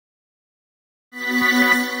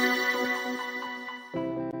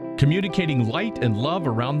communicating light and love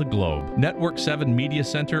around the globe. Network 7 Media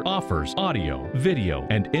Center offers audio, video,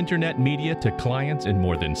 and internet media to clients in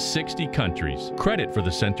more than 60 countries. Credit for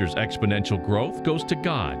the center's exponential growth goes to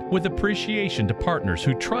God, with appreciation to partners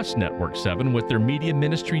who trust Network 7 with their media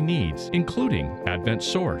ministry needs, including Advent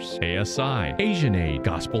Source, ASI, Asian Aid,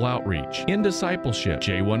 Gospel Outreach, In Discipleship,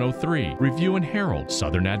 J103, Review and Herald,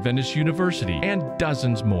 Southern Adventist University, and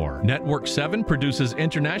dozens more. Network 7 produces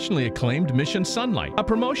internationally acclaimed Mission Sonlight, a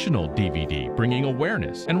promotional DVD bringing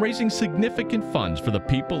awareness and raising significant funds for the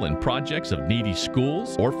people and projects of needy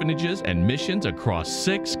schools, orphanages, and missions across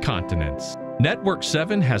 6 continents. Network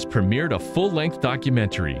 7 has premiered a full-length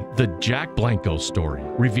documentary, The Jack Blanco Story,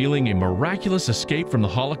 revealing a miraculous escape from the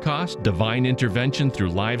Holocaust, divine intervention through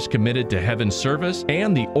lives committed to heaven's service,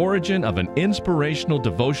 and the origin of an inspirational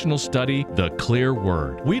devotional study, The Clear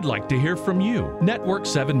Word. We'd like to hear from you. Network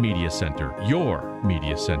 7 Media Center, your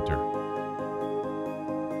media center.